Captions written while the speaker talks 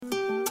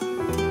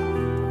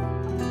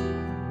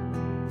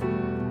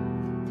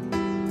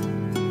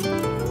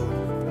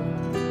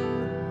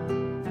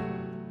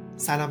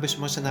سلام به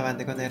شما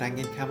شنوندگان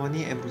رنگین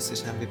کمانی. امروز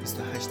شنبه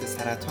 28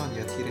 سرطان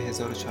یا تیر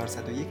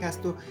 1401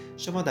 است و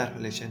شما در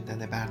حال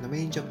شنیدن برنامه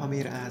اینجا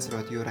پامیر از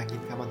رادیو رنگین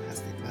کمان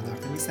هستید. من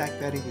آرتمیس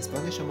اکبری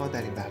میزبان شما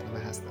در این برنامه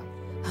هستم.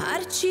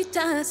 هرچی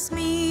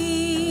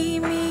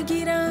تصمیم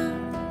میگیرم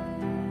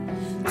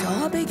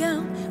تا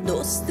بگم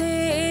دوست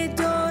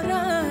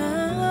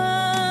دارم،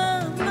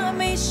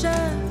 نمیشه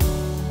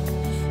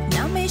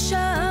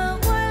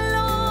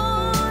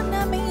والا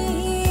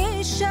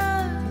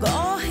نمیشه.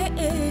 گاه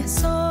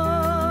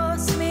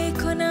احساس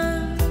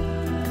میکنم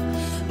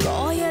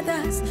باید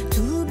از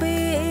تو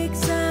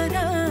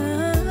بگذرم،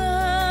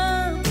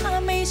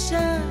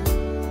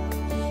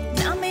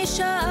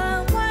 نمیشه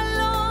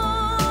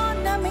والا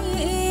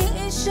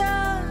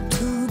نمیشه.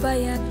 تو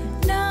باید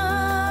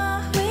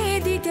نحوه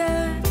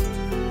دیگر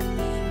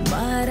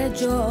مرا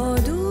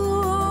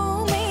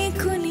جادو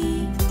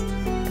میکنی،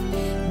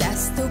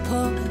 دست و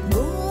پا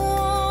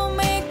گم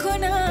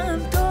میکنم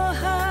تا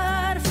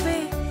حرف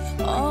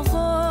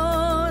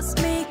آغاز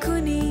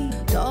میکنی،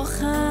 تا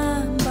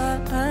خم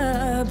به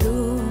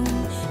ابرو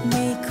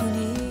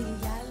میکنی.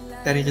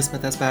 در این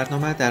قسمت از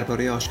برنامه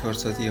درباره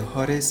آشکارسازی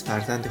هارس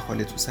فرزند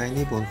خالد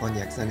حسینی به عنوان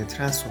یک زن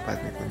ترنس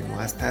صحبت میکنیم و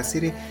از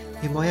تاثیر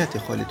حمایت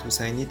خالد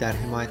حسینی در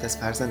حمایت از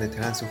فرزند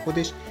ترنس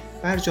خودش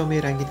بر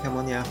جامعه رنگین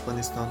کمانی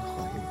افغانستان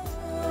خواهیم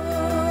گفت.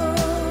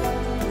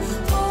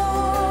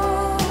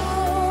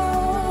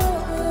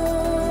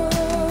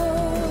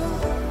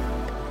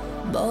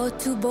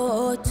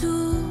 با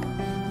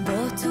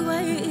تو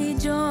ای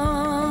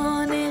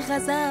جان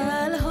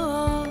غزل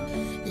ها،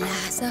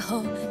 لحظه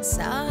ها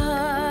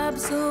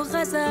سبز و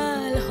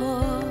غزل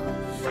ها،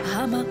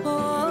 همه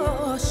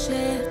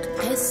عاشق،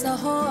 قصه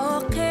ها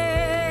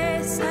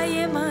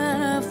قصه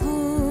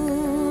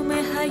مفهوم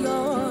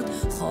حیات،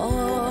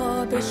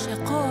 خواب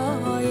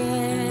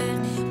شقایق.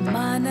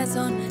 من از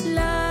آن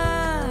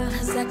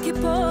لحظه که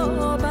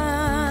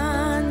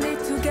پابند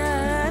تو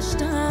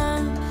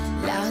گشتم،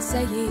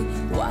 لحظه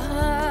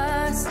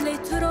وصل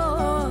تو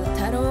را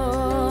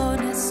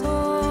ترانه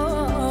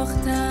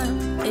ساختم،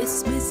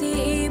 اسم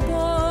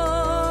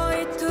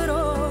زیبای تو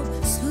را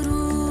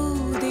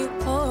سرود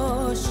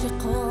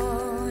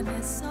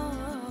عاشقانه ساختم.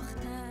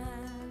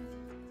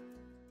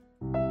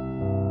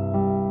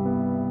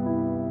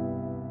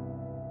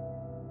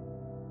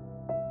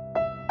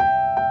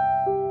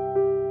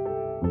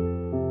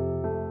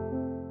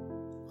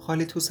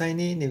 خالد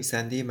حسینی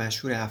نویسنده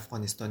مشهور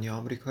افغانستانی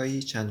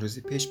آمریکایی چند روز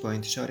پیش با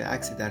انتشار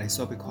عکسی در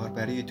حساب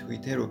کاربری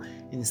توییتر و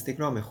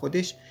اینستاگرام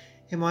خودش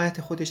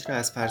حمایت خودش را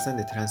از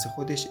فرزند ترنس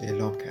خودش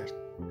اعلام کرد.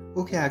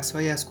 او که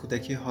عکس‌هایی از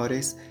کودکی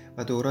هارس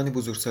و دوران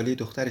بزرگسالی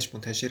دخترش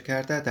منتشر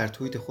کرده در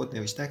توییت خود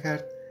نوشته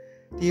کرد: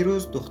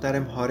 دیروز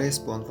دخترم هارس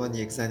به عنوان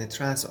یک زن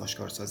ترنس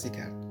آشکارسازی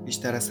کرد.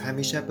 بیشتر از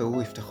همیشه به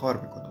او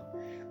افتخار می‌کنم.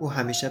 او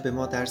همیشه به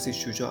ما درسی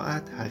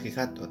شجاعت،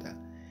 حقیقت داده.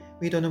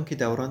 می‌دانم که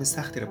دوران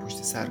سختی را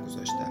پشت سر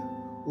گذاشته.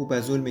 او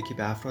به ظلمی که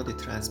به افراد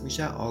ترنس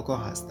میشه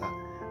آگاه هسته،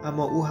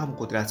 اما او هم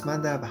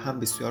قدرتمنده و هم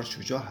بسیار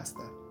شجاع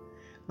هسته.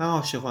 من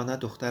عاشقانه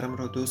دخترم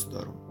را دوست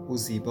دارم. او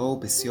زیبا و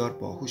بسیار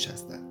باهوش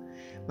هسته.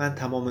 من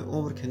تمام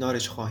عمر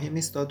کنارش خواهیم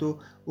ایستاد و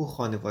او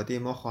خانواده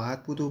ما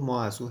خواهد بود و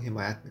ما از او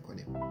حمایت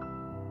میکنیم.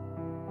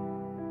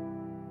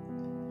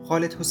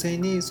 خالد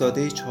حسینی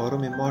زاده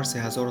 4 مارس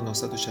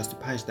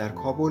 1965 در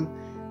کابل،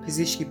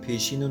 پزشکی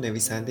پیشین و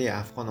نویسنده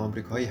افغان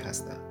آمریکایی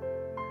هستند.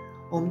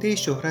 عمده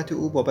شهرت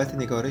او بابت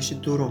نگارش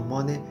 2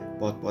 رمان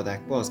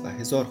بادبادک‌باز و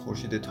 1000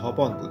 خورشید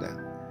تابان بودند.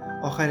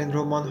 آخرین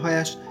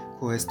رمان‌هایش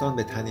کوهستان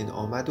به تنین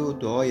آمد و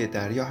دعای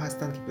دریا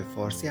هستند که به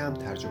فارسی هم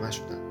ترجمه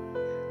شدند.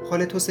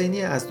 خالد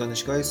حسینی از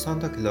دانشگاه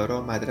سانتا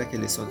کلارا مدرک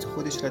لیسانس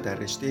خودش را در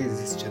رشته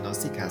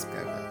زیستشناسی کسب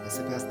کرد و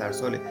سپس در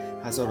سال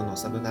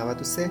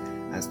 1993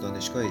 از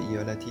دانشگاه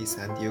ایالتی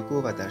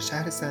سندیگو و در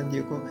شهر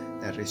سندیگو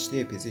در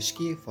رشته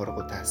پزشکی فارغ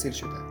التحصیل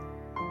شدند.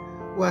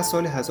 او از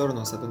سال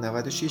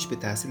 1996 به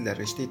تحصیل در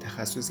رشته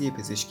تخصصی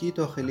پزشکی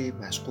داخلی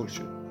مشغول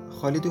شد.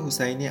 خالد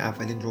حسینی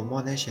اولین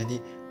رمانش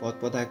یعنی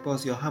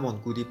بادبادک‌باز یا همان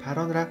گودی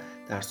پران را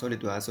در سال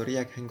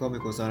 2001 هنگام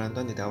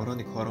گذراندن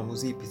دوران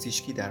کارآموزی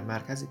پزشکی در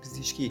مرکز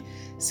پزشکی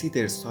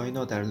سیدر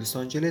ساینا در لس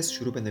آنجلس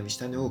شروع به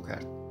نوشتن او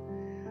کرد.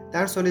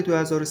 در سال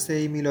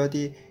 2003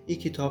 میلادی این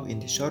کتاب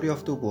انتشار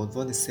یافت و به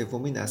عنوان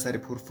 3مین اثر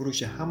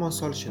پرفروش همان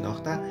سال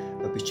شناخته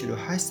و به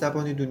 48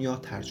 زبان دنیا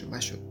ترجمه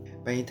شد.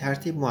 و این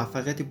ترتیب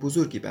موفقیت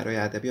بزرگی برای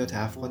ادبیات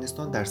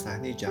افغانستان در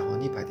صحنه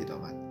جهانی پدید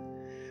آمد.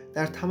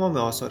 در تمام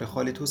آثار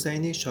خالد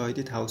حسینی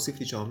شاهد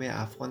توصیف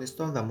جامعه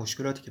افغانستان و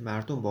مشکلاتی که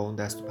مردم با اون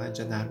دست و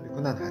پنجه نرم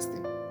می‌کنند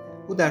هستیم.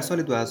 او در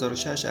سال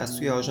 2006 از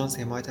سوی آژانس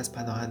حمایت از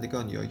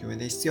پناهندگان یا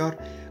UNHCR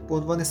به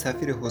عنوان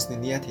سفیر حسن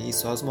نیت این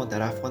سازمان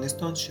در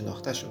افغانستان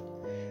شناخته شد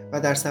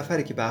و در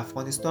سفری که به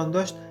افغانستان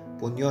داشت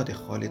بنیاد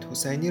خالد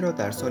حسینی را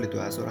در سال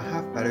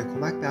 2007 برای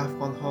کمک به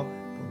افغان‌ها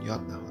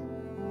بنیاد نهاد.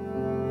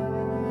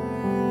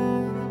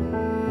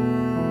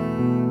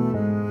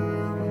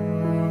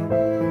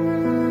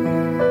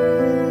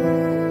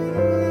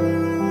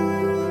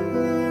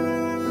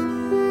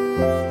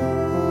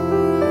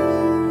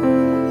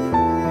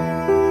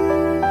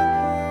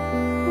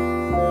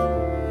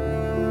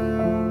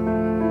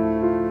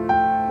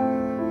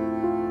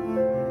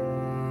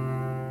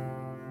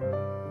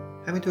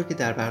 همونطور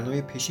که در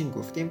برنامه پیشین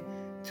گفتیم،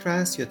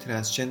 ترنس یا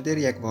ترنسجندر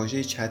یک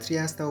واژه چتری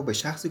است و به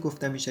شخصی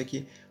گفته میشه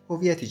که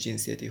هویت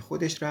جنسیتی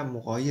خودش را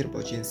مغایر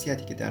با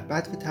جنسیتی که در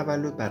بدو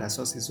تولد بر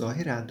اساس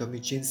ظاهر اندام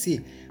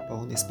جنسی با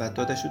اون نسبت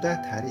داده شده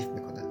تعریف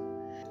میکنه.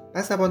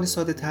 به زبان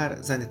ساده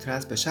تر، زن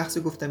ترنس به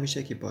شخصی گفته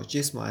میشه که با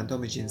جسم و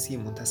اندام جنسی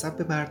منتسب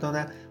به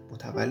مردانه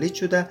متولد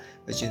شده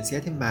و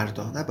جنسیت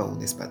مردانه به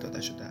اون نسبت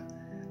داده شده،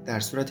 در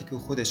صورتی که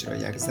خودش را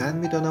یک زن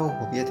میدانه و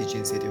هویت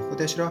جنسیتی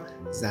خودش را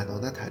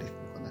زنانه تعریف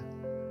میکنه.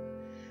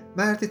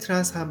 مرد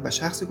ترنس هم به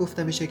شخصی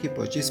گفته میشه که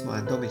با جسم و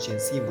اندام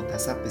جنسی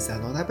منتسب به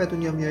زنانه به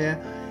دنیا میآید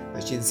و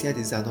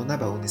جنسیت زنانه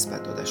به اون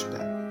نسبت داده شده،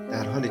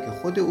 در حالی که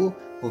خود او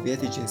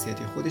هویت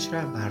جنسیتی خودش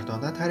را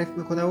مردانه تعریف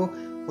میکنه و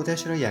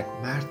خودش را یک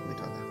مرد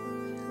میدانه.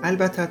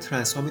 البته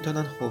ترنس ها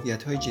میتونن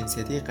هویت های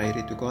جنسیتی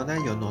غیر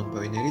دوگانه یا نان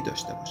باینری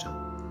داشته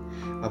باشند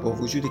و با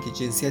وجودی که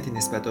جنسیتی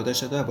نسبت داده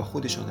شده و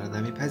خودشان را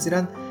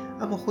نمیپذیرند،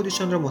 اما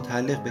خودشان را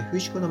متعلق به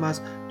هیچ کدام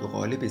از دو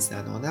قالب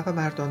زنانه و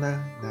مردانه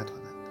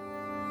ندانند.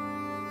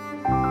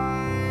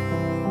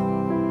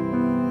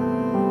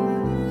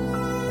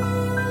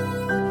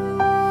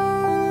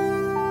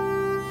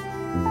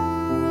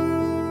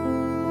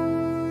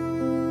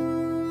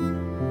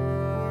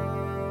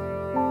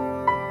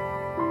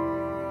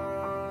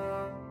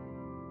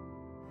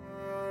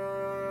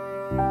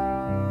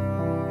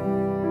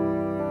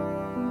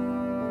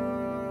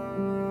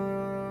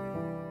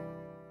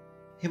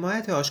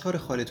 حمایت آشکار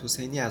خالد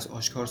حسینی از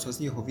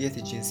آشکارسازی هویت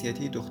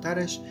جنسیتی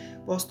دخترش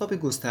بازتاب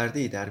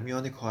گسترده‌ای در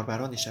میان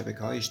کاربران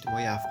شبکه‌های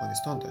اجتماعی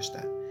افغانستان داشته.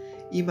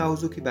 این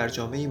موضوع که بر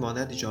جامعه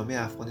مانند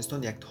جامعه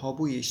افغانستان یک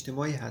تابوی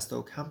اجتماعی هست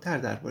و کمتر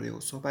درباره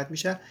او صحبت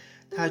میشه،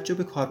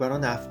 تعجب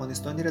کاربران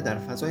افغانستانی را در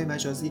فضای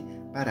مجازی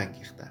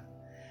برانگیخته.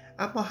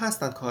 اما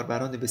هستند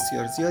کاربران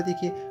بسیار زیادی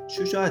که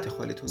شجاعت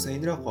خالد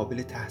حسینی را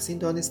قابل تحسین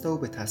دانسته و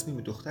به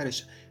تصمیم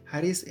دخترش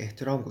حریص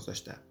احترام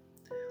گذاشته.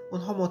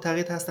 آنها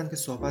معتقد هستند که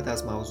صحبت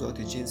از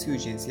موضوعات جنسی و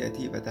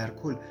جنسیتی و در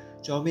کل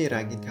جامعه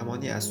رنگین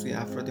کمانی از سوی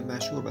افراد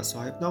مشهور و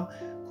صاحب نام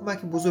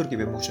کمک بزرگی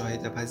به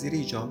مشاهده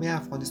پذیری جامعه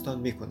افغانستان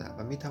میکنه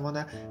و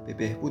میتواند به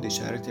بهبود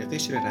شرایط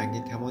قشر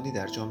رنگین کمانی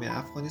در جامعه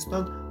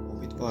افغانستان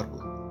امیدوار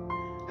بود.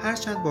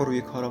 هرچند با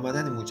روی کار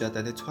آمدن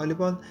مجدد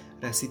طالبان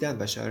رسیدن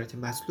به شرایط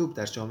مطلوب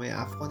در جامعه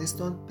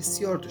افغانستان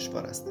بسیار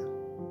دشوار است.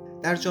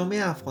 در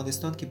جامعه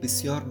افغانستان که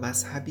بسیار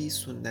مذهبی،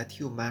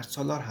 سنتی و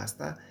مردسالار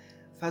هسته،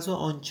 فضا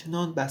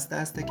آنچنان بسته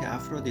است که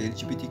افراد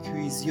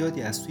LGBTQ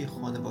زیادی از سوی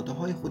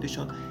خانواده‌های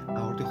خودشان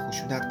مورد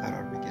خشونت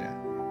قرار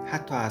می‌گیرند.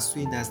 حتی از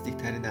سوی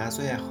نزدیکترین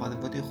اعضای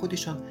خانواده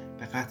خودشان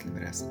به قتل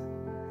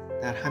می‌رسند.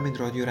 در همین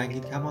رادیو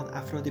رنگین کمان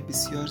افراد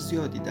بسیار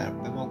زیادی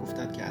به ما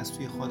گفتند که از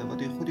سوی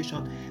خانواده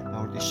خودشان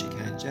مورد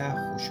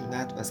شکنجه،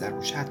 خشونت و ضرب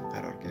و شتم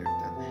قرار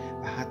گرفتند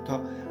و حتی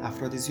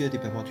افراد زیادی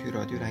به ما توی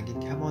رادیو رنگین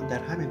کمان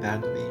در همین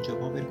برنامه اینجا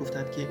با ما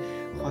گفتند که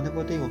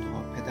خانواده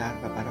اونها، پدر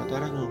و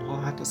برادران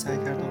اونها حتی سعی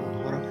کردند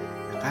اونها را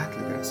به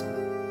قتل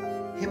برسانند.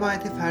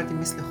 حمایت فردی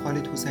مثل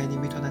خالد حسینی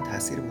میتونه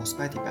تاثیر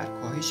مثبتی بر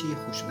کاهش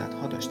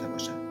خشونت‌ها داشته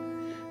باشد.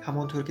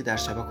 همانطور که در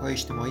شبکه‌های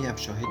اجتماعی هم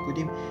شاهد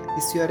بودیم،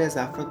 بسیاری از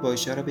افراد با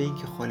اشاره به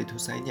اینکه خالد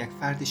حسینی یک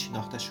فرد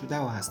شناخته شده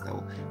و هسته و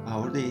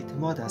مورد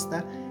اعتماد است،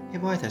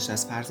 حمایتش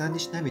از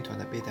فرزندش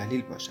نمیتونه به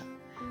دلیل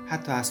باشد.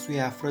 حتی از سوی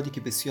افرادی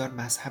که بسیار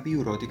مذهبی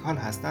و رادیکال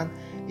هستند،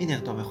 این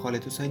اقدام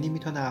خالد حسینی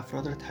میتونه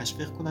افراد را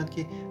تشویق کنند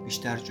که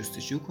بیشتر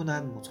جستجو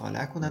کنند،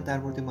 مطالعه کنند در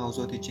مورد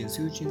موضوعات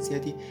جنسی و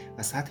جنسیتی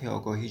و سطح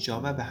آگاهی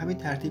جامعه به همین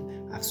ترتیب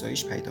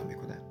افزایش پیدا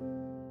میکنند.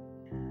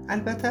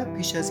 البته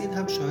پیش از این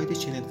هم شاهد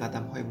چنین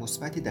قدم‌های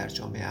مثبتی در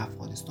جامعه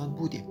افغانستان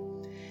بودیم.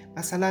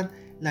 مثلا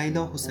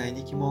لیلا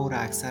حسینی که ما او را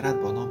اکثرا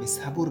با نام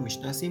صبور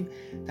میشناسیم،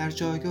 در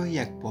جایگاه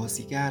یک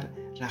بازیگر،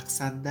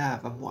 رقصنده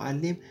و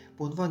معلم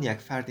به عنوان یک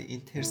فرد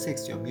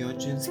اینترسکس یا میان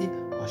جنسی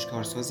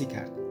آشکارسازی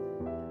کرد.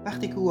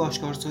 وقتی که او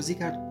آشکارسازی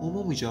کرد،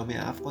 عموم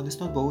جامعه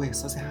افغانستان با او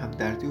احساس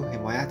همدردی و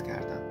حمایت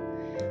کردند.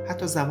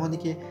 حتی زمانی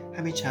که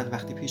همین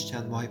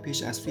چند ماه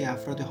پیش از سوی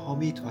افراد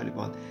حامی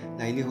طالبان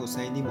لیلی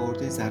حسینی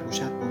مورد ضرب و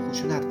شتم و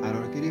خشونت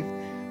قرار گرفت،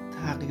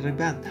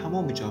 تقریبا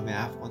تمام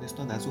جامعه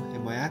افغانستان از او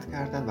حمایت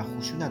کردند و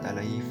خشونت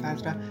علیه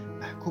فرد را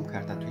محکوم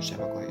کردند توی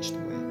شبکه‌های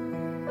اجتماعی.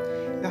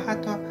 یا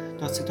حتی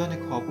دادستان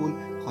کابل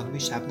خانم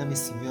شبنم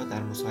سیمیا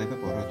در مصاحبه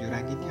با رادیو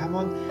رنگین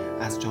کمان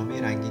از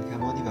جامعه رنگین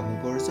کمانی و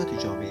مبارزات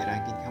جامعه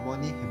رنگین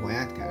کمانی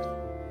حمایت کرد.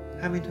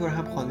 همینطور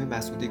هم خانم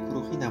مسعوده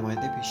کوروخی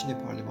نماینده پیشین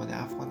پارلمان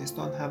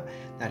افغانستان هم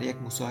در یک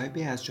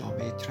مصاحبه از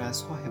جامعه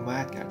ترنس ها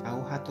حمایت کرد و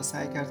او حتی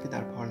سعی کرد که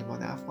در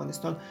پارلمان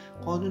افغانستان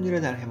قانونی را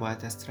در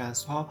حمایت از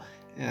ترنس ها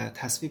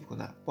تصویب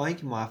کند. با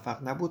اینکه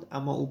موفق نبود،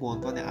 اما او به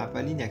عنوان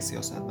اولین یک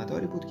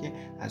سیاستمداری بود که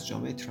از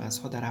جامعه ترنس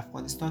ها در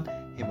افغانستان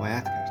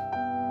حمایت کرد.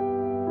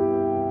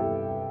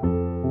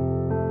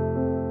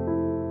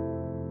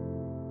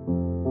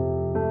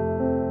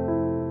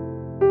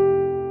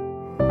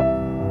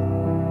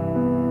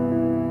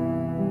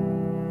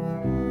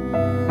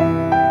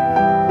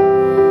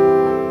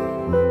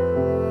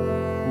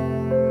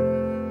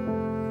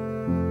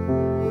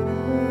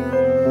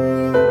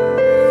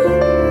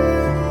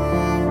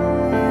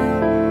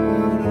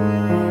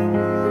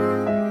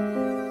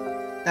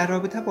 در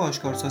رابطه با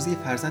آشکارسازی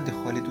فرزند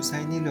خالد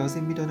حسینی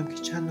لازم می‌دانم که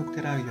چند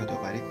نکته را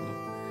یادآوری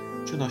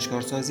کنم، چون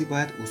آشکارسازی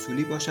باید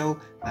اصولی باشه و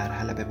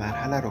مرحله به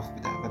مرحله رخ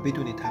بده و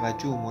بدون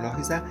توجه و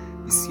ملاحظه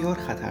بسیار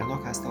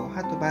خطرناک است و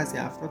حتی بعضی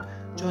افراد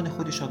جان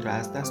خودشان را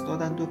از دست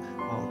دادند و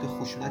مورد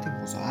خشونت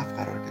مضاعف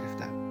قرار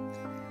گرفتند.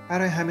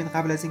 برای همین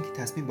قبل از اینکه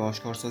تصمیم به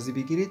آشکارسازی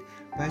بگیرید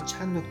باید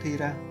چند نکته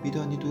را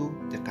بدانید و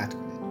دقت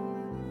کنید.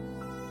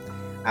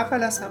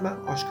 اول از همه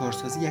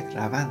آشکارسازی یک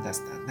روند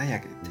است، نه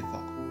یک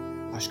اتفاق.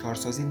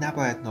 آشکارسازی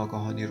نباید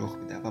ناگهانی رخ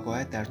بده و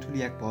باید در طول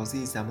یک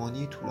بازه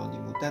زمانی طولانی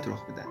مدت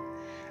رخ بده.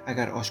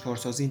 اگر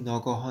آشکارسازی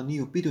ناگهانی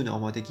و بدون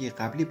آمادگی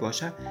قبلی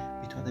باشه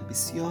میتونه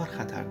بسیار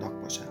خطرناک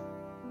باشه.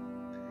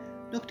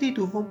 نکته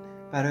دوم،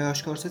 برای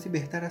آشکارسازی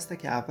بهتر است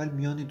که اول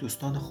میان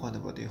دوستان و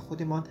خانواده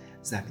خودمان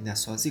زمینه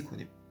سازی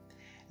کنیم.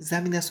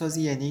 زمینه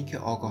سازی یعنی اینکه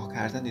آگاه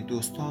کردن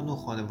دوستان و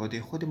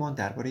خانواده خودمان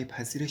درباره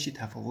پذیرش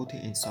تفاوت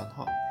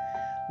انسان‌ها.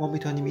 ما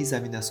میتونیم این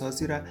زمینه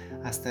سازی را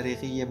از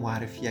طریق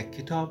معرفی یک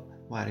کتاب،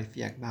 معرفی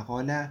یک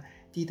مقاله،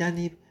 دیدن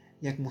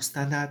یک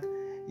مستند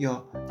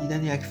یا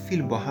دیدن یک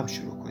فیلم با هم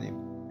شروع کنیم.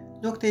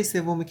 نکته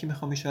سومی که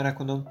میخوام اشاره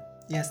کنم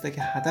این است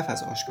که هدف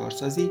از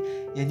آشکارسازی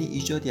یعنی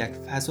ایجاد یک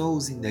فضا و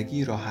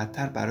زندگی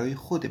راحت‌تر برای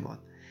خودمان.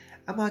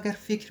 اما اگر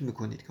فکر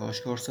میکنید که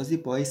آشکارسازی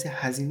باعث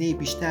هزینه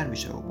بیشتر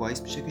میشه و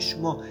باعث میشه که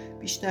شما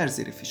بیشتر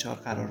زیر فشار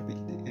قرار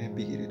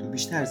بگیرید و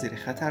بیشتر زیر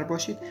خطر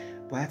باشید،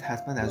 باید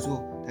حتما از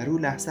او در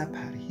اون لحظه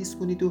پرهیز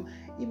کنید و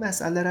این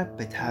مسئله را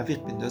به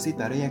تعویق بندازید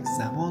برای یک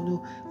زمان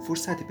و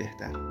فرصت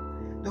بهتر.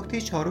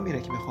 نکته چهارمی را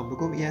که میخوام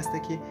بگم این است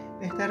که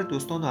بهتر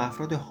دوستان و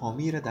افراد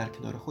حامی را در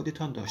کنار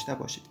خودتان داشته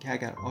باشید که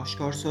اگر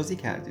آشکارسازی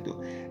کردید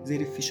و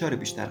زیر فشار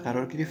بیشتر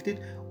قرار گرفتید،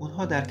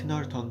 اونها در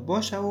کنارتان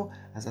باشه و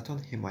ازتان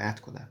حمایت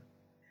کنند.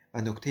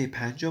 و نکته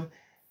پنجم،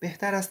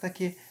 بهتر است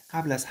که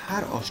قبل از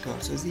هر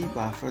آشکارسازی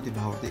با افراد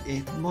مورد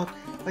اعتماد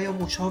و یا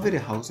مشاور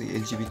حوزه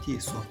LGBT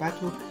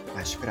صحبت و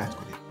مشورت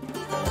کنید.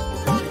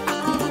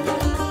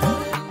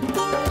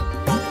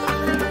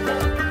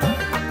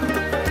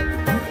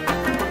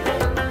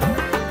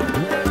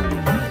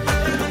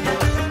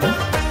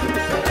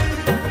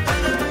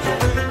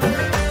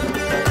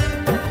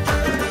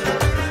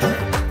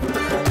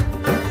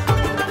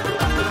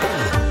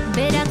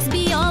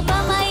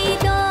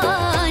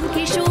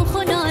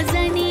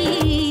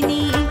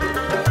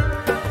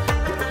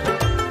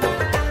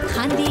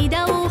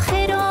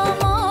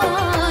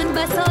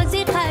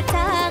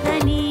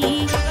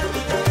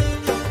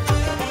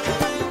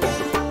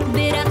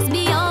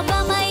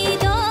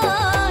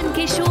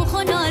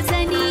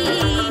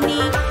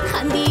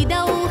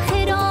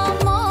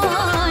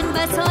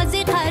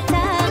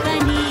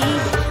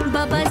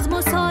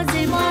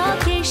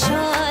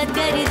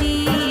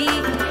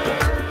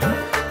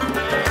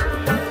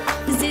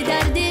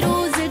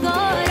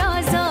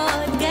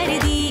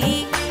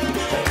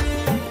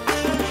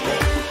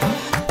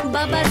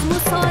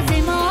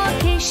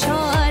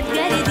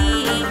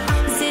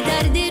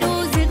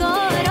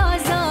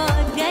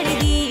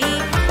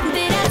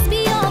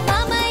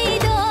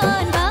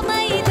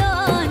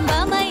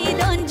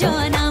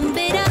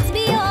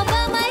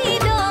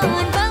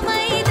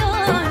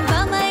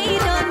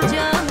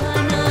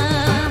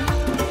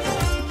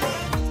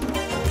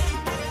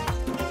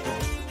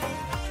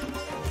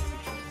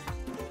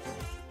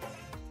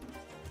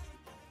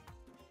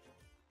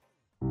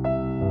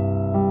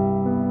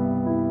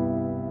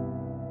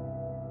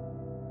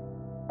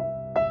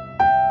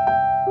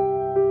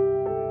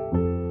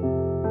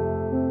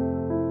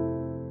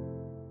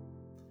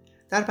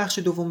 در بخش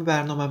دوم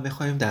برنامه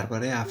می‌خوایم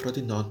درباره افراد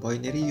نان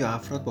باینری یا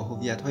افراد با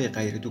هویت‌های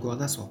غیر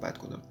دوگانه صحبت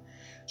کنیم.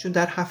 چون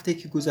در هفته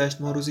که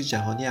گذشت ما روز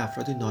جهانی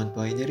افراد نان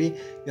باینری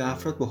یا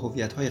افراد با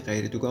هویت‌های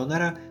غیر دوگانه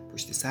را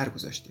پشت سر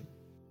گذاشتیم.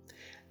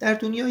 در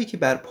دنیایی که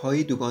بر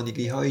پایه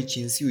دوگانگی‌های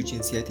جنسی و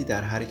جنسیتی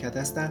در حرکت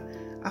هستند،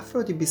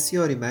 افراد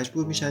بسیاری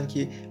مجبور میشن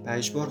که به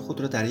اجبار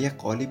خود را در یک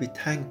قالب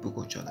تنگ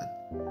بگنجانند.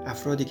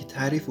 افرادی که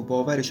تعریف و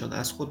باورشان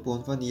از خود به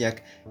عنوان یک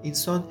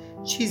انسان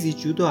چیزی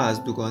جدا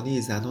از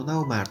دوگانه زنانه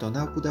و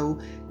مردانه بوده و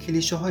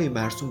کلیشه‌های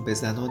مرسوم به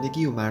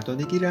زنانگی و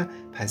مردانگی را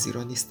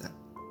پذیرا نیستند.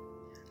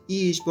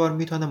 این اجبار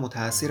میتونه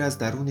متأثر از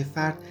درون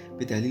فرد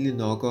به دلیل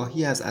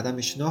ناگاهی از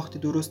عدم شناخت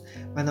درست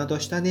و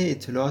نداشتن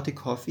اطلاعات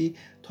کافی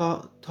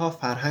تا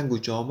فرهنگ و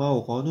جامعه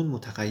و قانون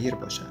متغیر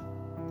باشد.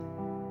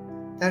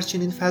 در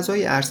چنین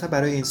فضای عرصه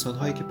برای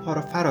انسان‌هایی که پا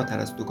را فراتر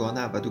از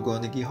دوگانه و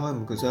دوگانگی‌ها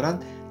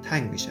می‌گذارند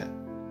تنگ میشه.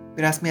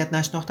 به رسمیت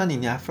نشناختن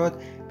این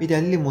افراد به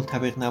دلیل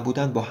منطبق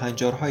نبودن با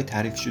هنجارهای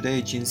تعریف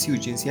شده جنسی و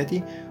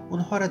جنسیتی،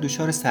 اونها را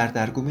دچار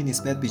سردرگمی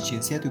نسبت به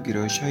جنسیت و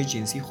گرایش‌های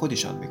جنسی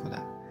خودشان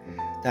می‌کنند.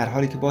 در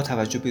حالی که با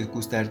توجه به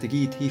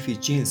گستردگی طیف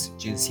جنس،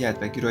 جنسیت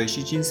و گرایش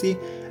جنسی،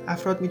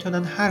 افراد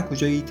میتونن هر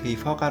کجای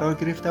طیف‌ها قرار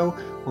گرفته و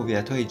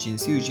هویت‌های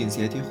جنسی و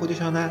جنسیتی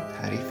خودشان را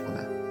تعریف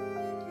کنند.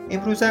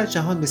 امروزه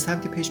جهان به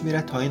سمت پیش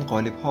میره تا این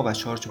قالب‌ها و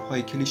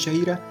چارچوب‌های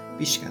کلیشه‌ای را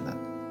بشکنند.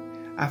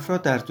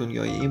 افراد در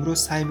دنیای امروز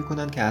سعی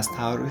میکنند که از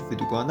تعارف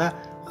دوگانه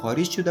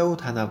خارج شده و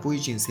تنوع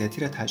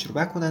جنسیتی را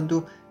تجربه کنند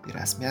و به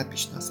رسمیت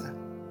بشناسند.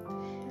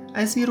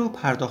 از این رو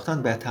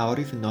پرداختن به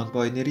تعاریف نان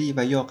باینری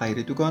و یا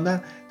غیر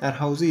دوگانه در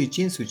حوزه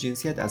جنس و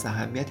جنسیت از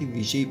اهمیت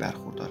ویژه‌ای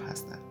برخوردار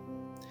هستند.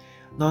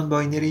 نان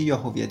باینری یا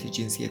هویت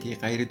جنسیتی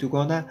غیر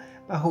دوگانه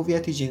و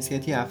هویت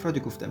جنسیتی افرادی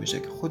گفته میشه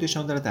که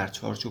خودشان را در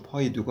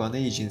چارچوب‌های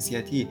دوگانه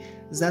جنسیتی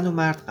زن و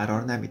مرد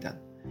قرار نمیدن.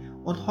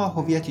 آنها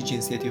هویت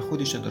جنسیتی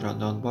خودشان را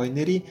نان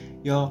باینری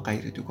یا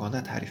غیر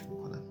دوگانه تعریف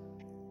میکنن.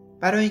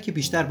 برای اینکه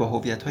بیشتر با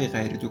هویت‌های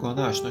غیر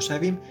دوگانه آشنا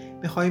شویم،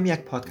 می‌خوایم یک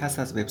پادکست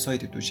از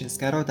وبسایت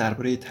دوجنسگرا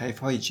درباره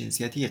طیف‌های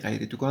جنسیتی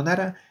غیر دوگانه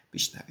را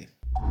بشنویم.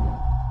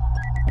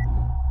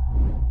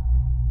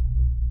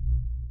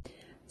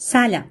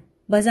 سلام،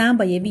 بازم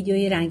با یه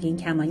ویدیوی رنگین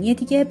کمانی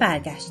دیگه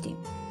برگشتیم.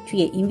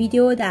 توی این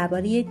ویدیو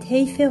درباره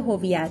طیف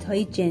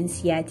هویت‌های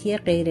جنسیتی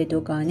غیر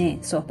دوگانه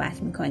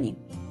صحبت می‌کنیم.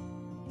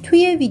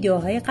 توی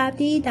ویدیوهای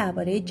قبلی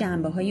درباره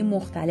جنبه‌های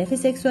مختلف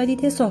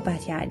سکسوالیته صحبت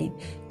کردیم.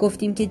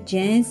 گفتیم که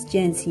جنس،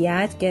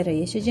 جنسیت،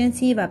 گرایش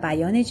جنسی و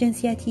بیان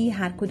جنسیتی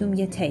هر کدوم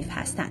یه طیف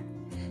هستن.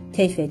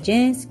 طیف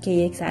جنس که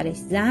یک سرش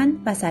زن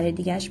و سر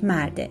دیگه‌اش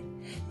مرده.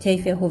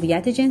 طیف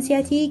هویت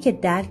جنسیتی که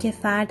درک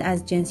فرد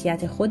از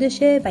جنسیت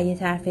خودشه و یه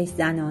طرفش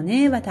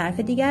زنانه و طرف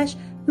دیگه‌اش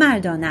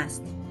مردانه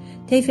است.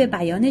 طیف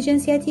بیان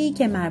جنسیتی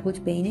که مربوط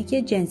به اینه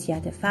که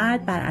جنسیت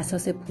فرد بر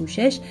اساس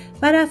پوشش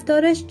و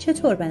رفتارش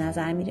چطور به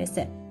نظر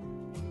میرسه.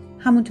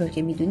 همونطور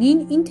که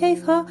میدونین این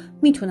طیف ها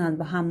میتونن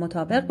با هم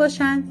مطابق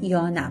باشن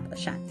یا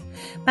نباشن.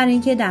 برای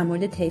اینکه در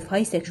مورد طیف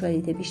های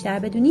سکشوالیته بیشتر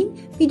بدونین،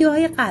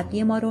 ویدیوهای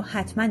قبلی ما رو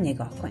حتما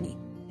نگاه کنین.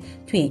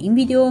 توی این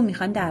ویدیو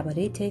میخوایم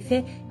درباره طیف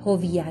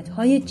هویت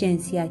های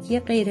جنسیتی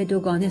غیر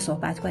دوگانه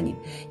صحبت کنیم،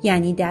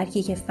 یعنی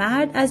درکی که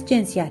فرد از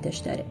جنسیتش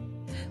داره.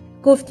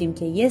 گفتیم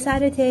که یه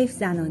سر طیف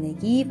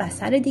زنانگی و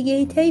سر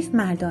دیگه طیف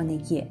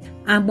مردانگیه،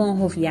 اما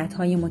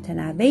هویت‌های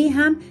متنوعی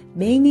هم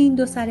بین این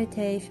دو سر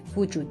طیف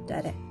وجود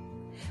داره.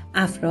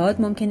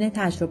 افراد ممکنه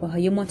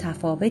تجربه‌های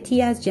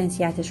متفاوتی از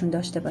جنسیتشون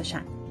داشته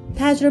باشن.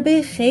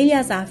 تجربه خیلی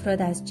از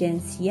افراد از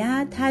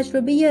جنسیت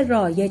تجربه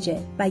رایجه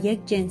و یک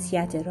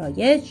جنسیت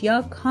رایج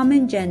یا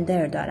کامن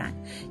جندر دارن،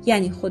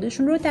 یعنی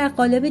خودشون رو در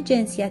قالب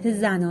جنسیت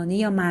زنانه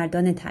یا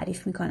مردانه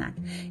تعریف میکنن.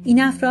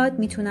 این افراد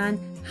میتونن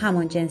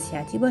همان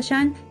جنسیتی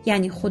باشن،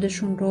 یعنی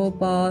خودشون رو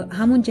با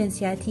همون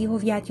جنسیتی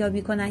هویت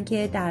یابی کنن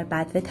که در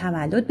بدو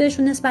تولد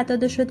بهشون نسبت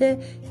داده شده،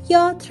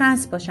 یا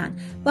ترنس باشن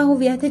و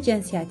هویت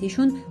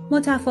جنسیتیشون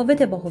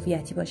متفاوت با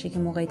هویتی باشه که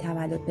موقع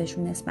تولد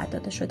بهشون نسبت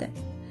داده شده.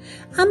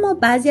 اما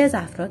بعضی از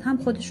افراد هم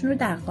خودشون رو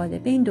در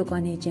قالب این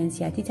دوگانه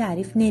جنسیتی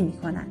تعریف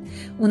نمی‌کنن.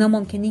 اونا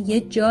ممکنه یه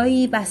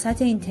جایی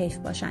وسط این طیف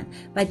باشن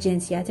و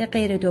جنسیت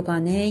غیر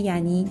دوگانه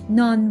یعنی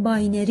نان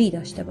باینری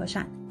داشته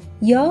باشن،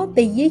 یا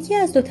به یکی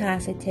از دو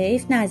طرف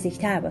طیف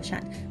نزدیکتر باشن،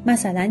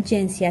 مثلا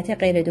جنسیت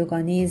غیر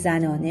دوگانه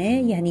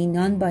زنانه یعنی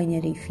نان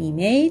باینری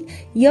فیمیل،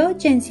 یا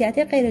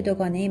جنسیت غیر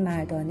دوگانه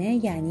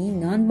مردانه یعنی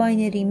نان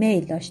باینری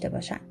میل داشته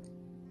باشن.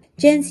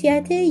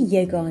 جنسیت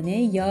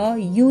یگانه یا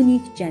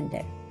یونیک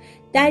جندر.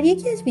 در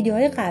یکی از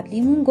ویدیوهای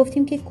قبلیمون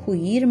گفتیم که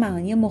کویر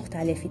معانی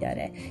مختلفی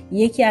داره.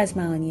 یکی از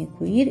معانی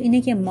کویر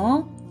اینه که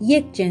ما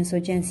یک جنس و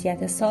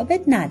جنسیت ثابت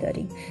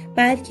نداریم،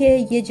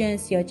 بلکه یه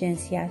جنس یا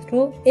جنسیت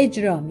رو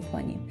اجرا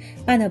می‌کنیم.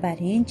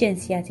 بنابراین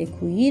جنسیت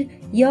کویر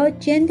یا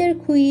جندر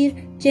کویر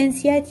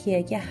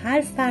جنسیتیه که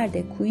هر فرد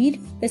کویر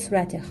به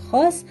صورت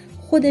خاص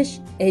خودش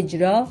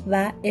اجرا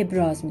و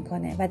ابراز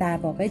میکنه و در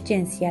واقع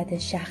جنسیت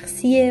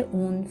شخصی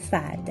اون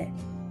فرده.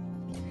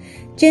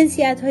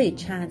 جنسیت‌های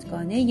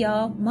چندگانه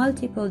یا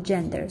multiple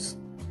genders.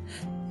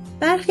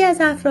 برخی از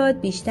افراد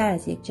بیشتر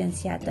از یک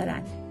جنسیت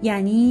دارن،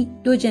 یعنی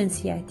دو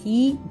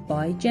جنسیتی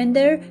bi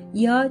gender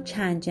یا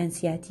چند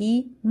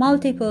جنسیتی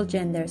multiple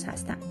genders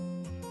هستن.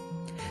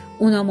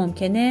 اونا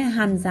ممکنه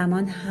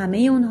همزمان همه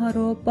اونها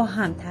رو با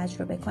هم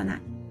تجربه کنن،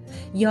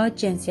 یا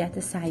جنسیت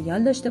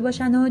سیال داشته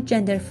باشن و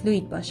جندر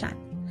فلوید باشن.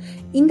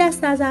 این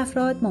دسته از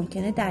افراد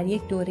ممکنه در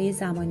یک دوره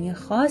زمانی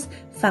خاص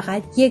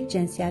فقط یک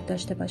جنسیت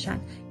داشته باشن،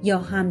 یا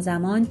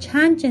همزمان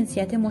چند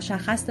جنسیت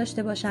مشخص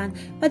داشته باشن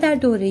و در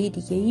دوره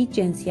دیگه‌ای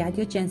جنسیت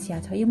یا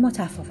جنسیت‌های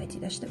متفاوتی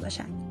داشته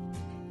باشن.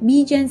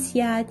 بی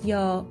جنسیت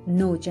یا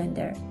نو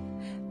جندر.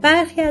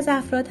 برخی از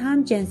افراد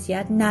هم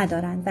جنسیت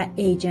ندارن و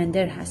ای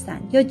جندر هستن،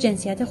 یا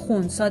جنسیت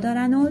خنثی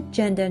دارن و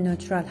جندر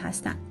نوترال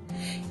هستن.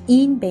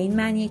 این به این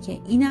معنیه که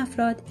این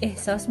افراد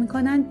احساس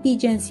میکنن بی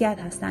جنسیت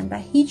هستن و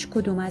هیچ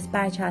کدوم از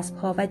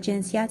برچسب‌ها و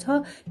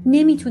جنسیت‌ها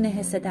نمیتونه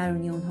حس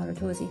درونی اونها رو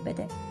توضیح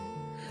بده.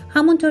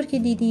 همونطور که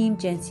دیدیم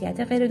جنسیت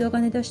غیر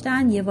دوگانه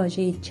داشتن یه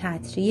واژه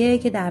چتریه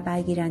که در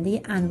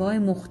برگیرنده انواع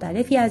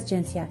مختلفی از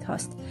جنسیت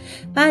هاست.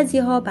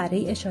 بعضی‌ها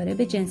برای اشاره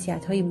به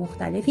جنسیت‌های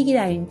مختلفی که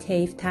در این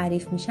طیف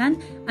تعریف میشن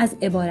از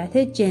عبارت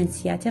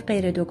جنسیت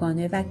غیر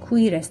دوگانه و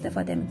کویر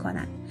استفاده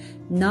میکنن.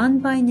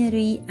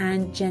 Non-binary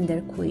and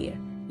genderqueer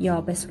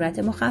یا به صورت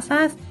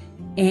مخفف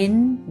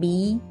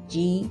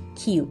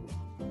NBGQ.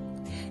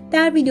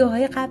 در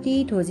ویدیوهای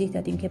قبلی توضیح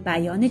دادیم که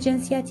بیان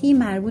جنسیتی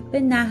مربوط به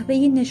نحوه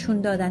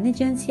نشون دادن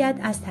جنسیت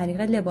از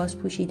طریق لباس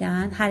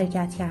پوشیدن،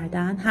 حرکت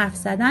کردن، حرف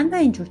زدن و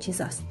اینجور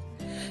چیزاست.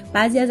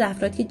 بعضی از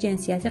افراد که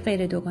جنسیت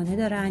غیر دوگانه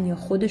دارن یا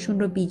خودشون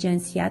رو بی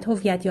جنسیت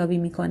هویت یابی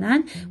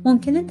میکنن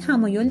ممکنه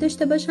تمایل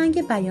داشته باشن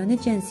که بیان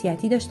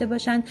جنسیتی داشته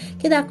باشن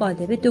که در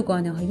قالب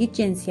دوگانه های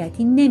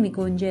جنسیتی نمی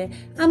گنجه،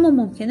 اما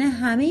ممکنه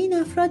همه این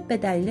افراد به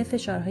دلیل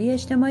فشارهای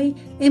اجتماعی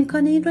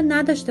امکان این رو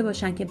نداشته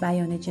باشن که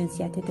بیان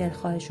جنسیت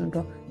دلخواهشون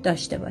رو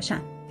داشته باشن.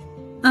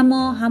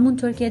 اما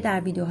همونطور که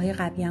در ویدیوهای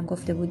قبلی هم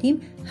گفته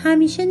بودیم،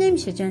 همیشه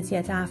نمیشه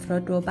جنسیت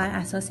افراد رو بر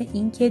اساس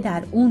اینکه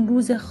در اون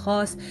روز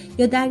خاص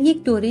یا در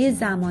یک دوره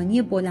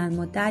زمانی بلند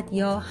مدت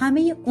یا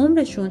همه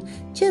عمرشون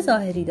چه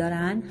ظاهری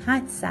دارن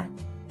حدس زد.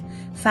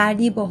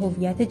 فردی با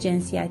هویت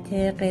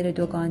جنسیت غیر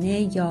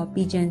دوگانه یا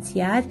بی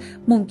جنسیت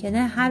ممکنه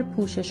هر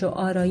پوشش و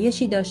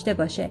آرایشی داشته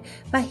باشه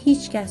و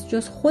هیچ کس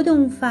جز خود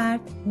اون فرد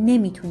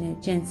نمیتونه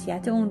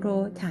جنسیت اون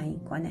رو تعیین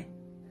کنه.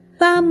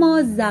 و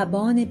اما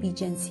زبان بی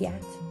جنسیت.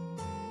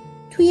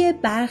 توی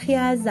برخی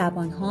از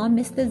زبانها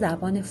مثل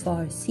زبان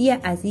فارسی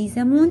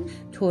عزیزمون،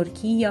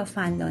 ترکی یا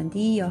فنلاندی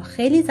یا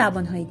خیلی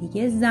زبانهای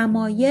دیگه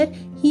ضمایر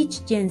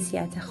هیچ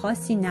جنسیت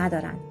خاصی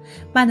ندارن.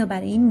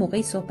 بنابراین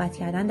موقعی صحبت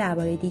کردن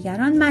درباره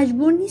دیگران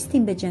مجبور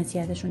نیستیم به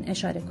جنسیتشون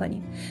اشاره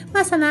کنیم.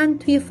 مثلا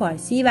توی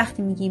فارسی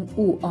وقتی میگیم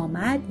او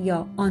آمد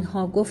یا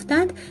آنها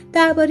گفتند،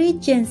 درباره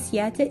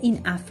جنسیت این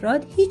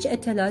افراد هیچ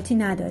اطلاعاتی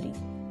نداریم.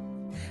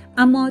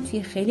 اما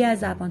توی خیلی از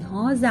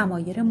زبان‌ها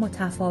ضمایر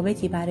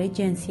متفاوتی برای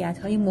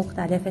جنسیت‌های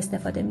مختلف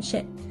استفاده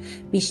میشه.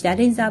 بیشتر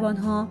این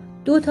زبان‌ها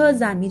 2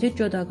 ضمیر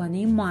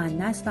جداگانه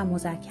مؤنث و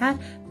مذکر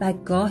و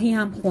گاهی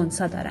هم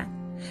خنثی دارن.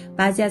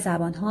 بعضی از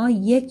زبان‌ها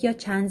 1 یا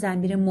چند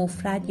ضمیر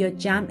مفرد یا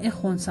جمع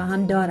خنثی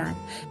هم دارن.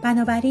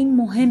 بنابراین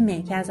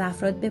مهمه که از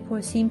افراد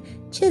بپرسیم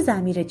چه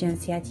ضمیر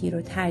جنسیتی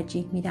رو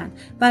ترجیح میدن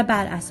و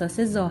بر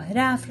اساس ظاهر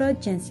افراد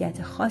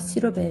جنسیت خاصی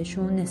رو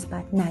بهشون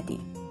نسبت ندیم.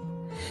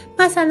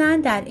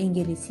 مثلا در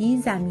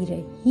انگلیسی ضمیر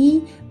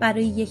he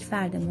برای یک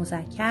فرد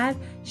مذکر،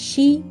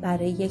 she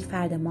برای یک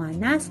فرد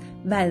مؤنث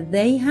و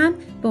they هم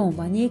به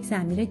عنوان یک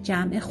ضمیر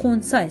جمع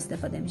خنثی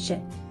استفاده میشه.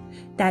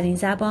 در این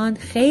زبان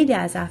خیلی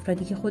از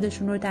افرادی که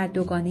خودشون رو در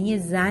دوگانه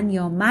زن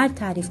یا مرد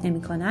تعریف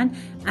نمی‌کنن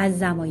از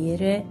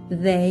ضمایر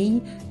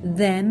they،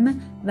 them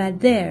و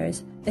theirs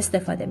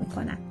استفاده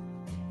می‌کنن.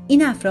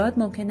 این افراد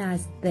ممکن از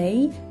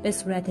they به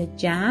صورت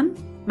جمع،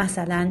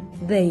 مثلا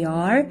they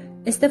are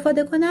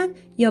استفاده کنند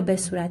یا به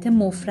صورت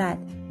مفرد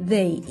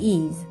they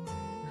is.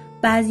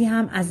 بعضی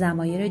هم از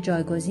ضمایر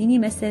جایگزینی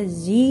مثل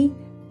she،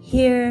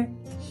 here،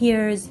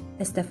 hears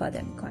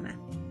استفاده میکنن.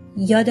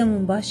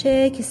 یادمون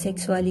باشه که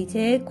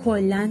سکسوالیته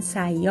کلاً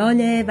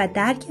سیاله و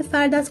درک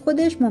فرد از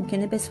خودش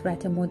ممکنه به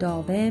صورت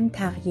مداوم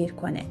تغییر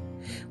کنه.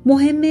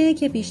 مهمه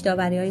که پیش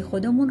داوری‌های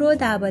خودمون رو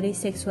درباره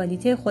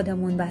سکسوالیته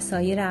خودمون و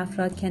سایر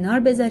افراد کنار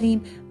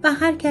بذاریم و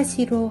هر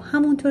کسی رو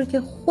همونطور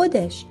که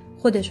خودش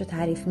رو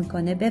تعریف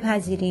میکنه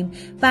بپذیریم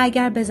و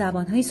اگر به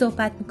زبانهایی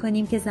صحبت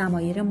میکنیم که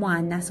ضمایر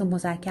مؤنث و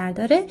مذکر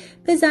داره،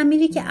 به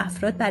ضمیری که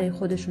افراد برای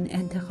خودشون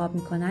انتخاب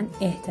میکنن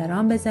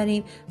احترام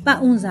بذاریم و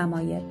اون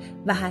ضمایر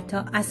و حتی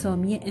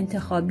اسامی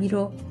انتخابی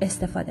رو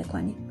استفاده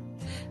کنیم.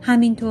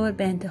 همینطور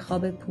به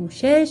انتخاب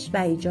پوشش و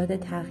ایجاد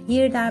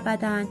تغییر در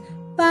بدن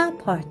و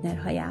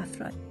پارتنرهای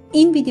افراد.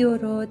 این ویدیو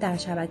رو در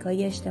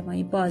شبکه‌های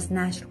اجتماعی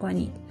بازنشر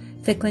کنید.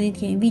 فکر کنید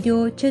که این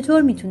ویدیو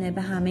چطور میتونه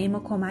به همه ما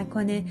کمک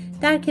کنه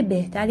درک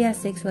بهتری از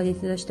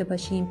سکسوالیته داشته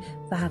باشیم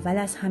و اول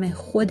از همه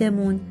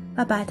خودمون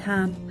و بعد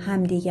هم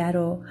همدیگر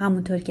رو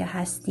همونطور که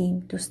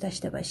هستیم دوست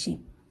داشته باشیم.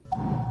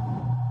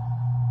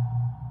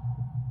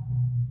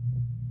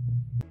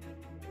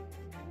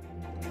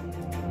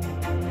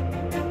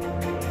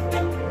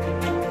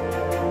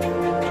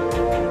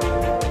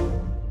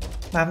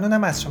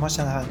 ممنونم از شما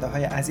شنونده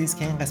های عزیز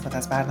که این قسمت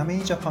از برنامه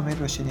اینجا کامل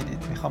رو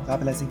شنیدید. میخوام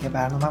قبل از اینکه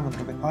برنامه‌مون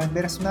رو به پایان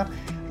برسونم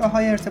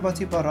راه‌های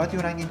ارتباطی با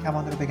رادیو رنگین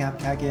کمان رو بگم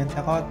که اگه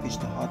انتقاد،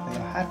 پیشنهاد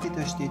یا حرفی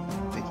داشتید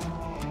بگید.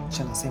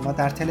 شناسه ما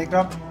در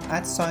تلگرام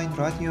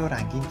 @رادیو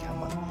رنگین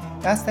کمان.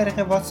 از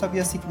طریق واتساپ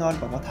یا سیگنال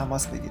با ما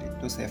تماس بگیرید.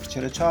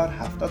 2044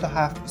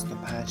 77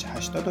 25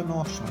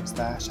 89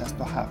 16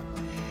 67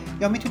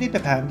 یا میتونید به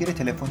پیامگیر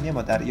تلفنی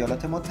ما در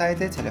ایالات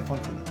متحده تلفن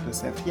کنید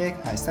 201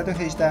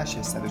 818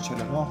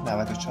 649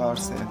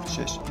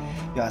 9406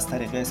 یا از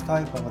طریق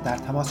اسکایپ با ما در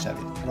تماس شوید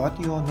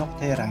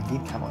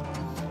رادیو_رنگین کمان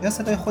یا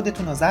صدای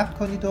خودتون رو ضبط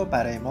کنید و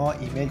برای ما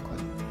ایمیل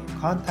کنید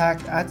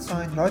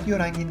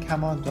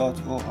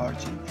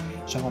contact@radioranginkaman.org.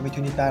 شما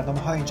میتونید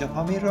برنامه‌های اینجا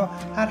کامل رو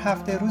هر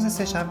هفته روز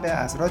سه‌شنبه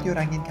از رادیو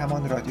رنگین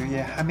کمان، رادیوی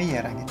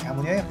همه رنگین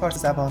کمانی‌های فارسی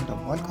زبان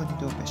دنبال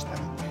کنید و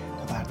بشنوید.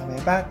 تا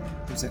برنامه بعد،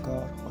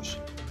 روزگار خوش.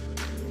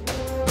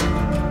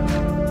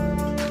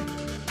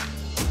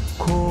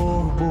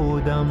 کوه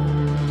بودم،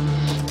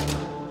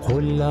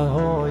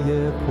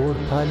 قله‌های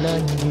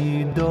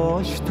پرپلنگی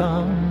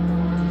داشتم،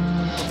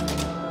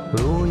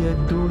 روی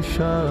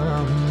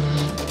دوشم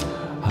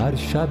هر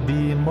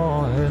شبی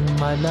ماه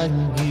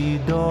ملنگی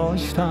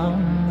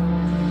داشتم،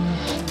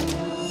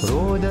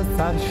 رود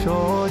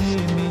سرشاری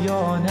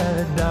میان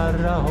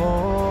دره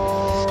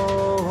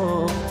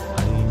ها،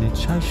 عین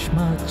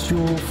چشمت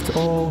جفت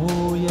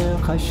آهوی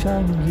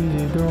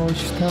قشنگی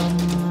داشتم.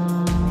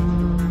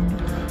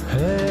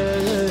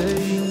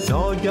 هی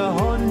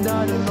ناگهان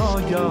در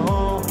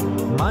ناگهان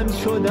من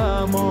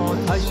شدم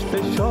آتش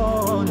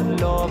فشان،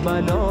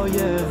 لابلای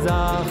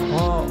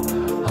زخم‌ها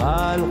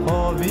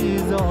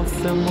حلق‌آویز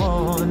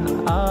آسمان،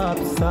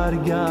 ابر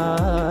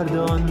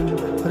سرگردان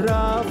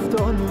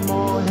رفت آن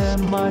ماه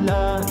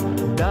ملک،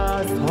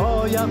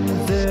 دستهایم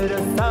زیر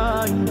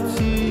سنگ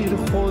تیر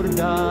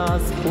خورده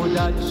از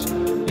خودش،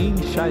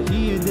 این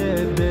شهید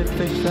به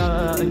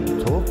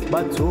فشنگ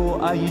توبه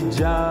تو ای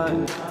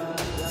جنگ.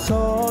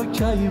 تا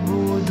کی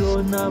بود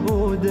و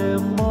نبوده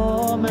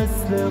ما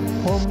مثل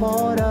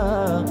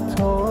قمارم،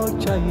 تا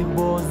کی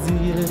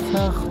بازی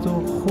تخت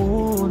و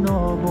خون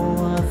آب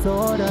و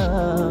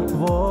هزارم،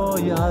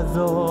 وای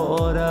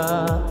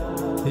هزارم.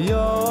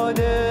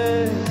 یاد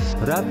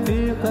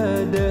رفیق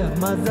ده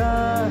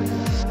مزن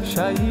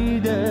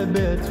شهید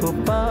به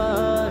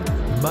توفنگ،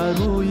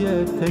 بروی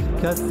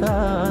تکه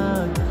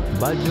سنگ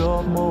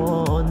بجا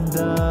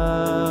مانده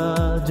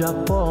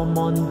جفا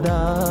مانده.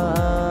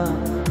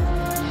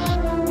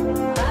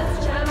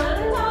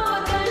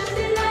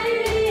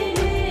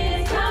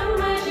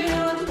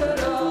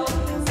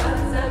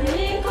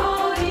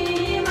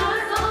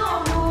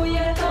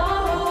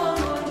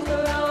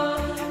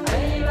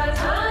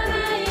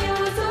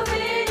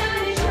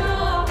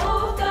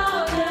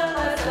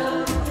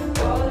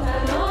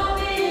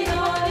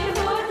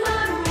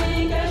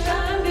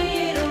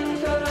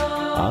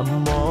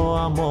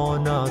 اما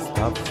امان از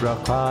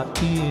تفرقه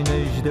این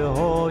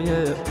اژدهای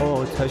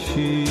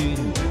آتشین،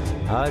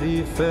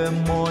 حریف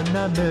ما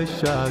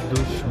نمیشه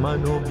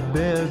دشمن و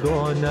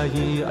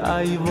بگانه‌ای،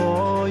 ای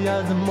وای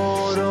از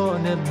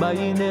ماران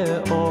بین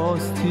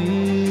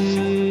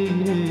آستین.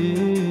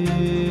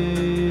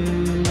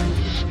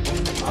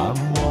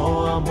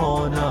 اما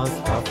امان از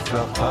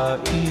تفرقه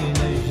این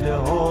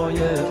اژدهای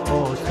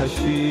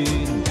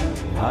آتشین،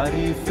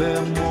 حریف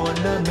ما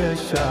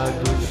نمیشه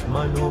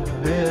دشمن و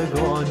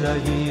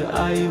بگانه‌ای،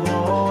 ای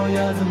وای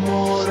از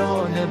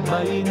ماران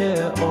بین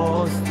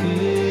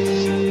آستین.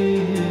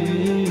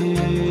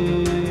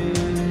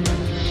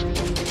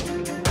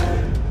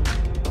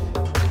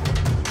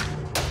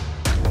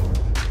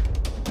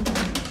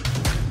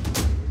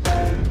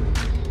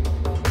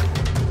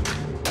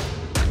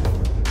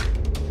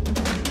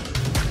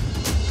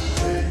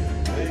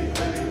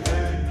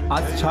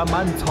 از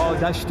چمن تا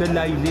دشت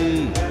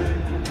لیلی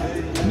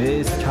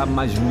نیست کم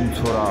مجنون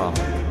تو را،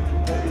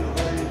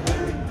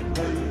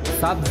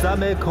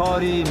 سبزم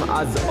کاریم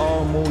از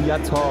آمویه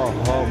تا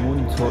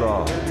هامون تو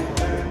را.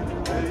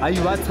 ای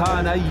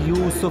وطن ای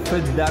یوسف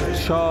در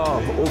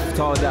چاه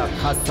افتاده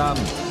قسم،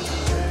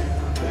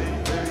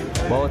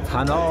 با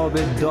طناب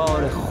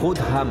دار خود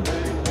هم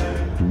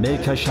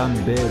میکشم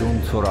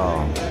بیرون تو را،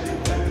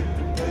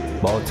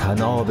 با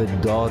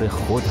طناب دار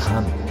خود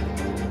هم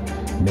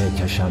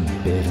میکشم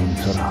بیرون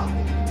تو را.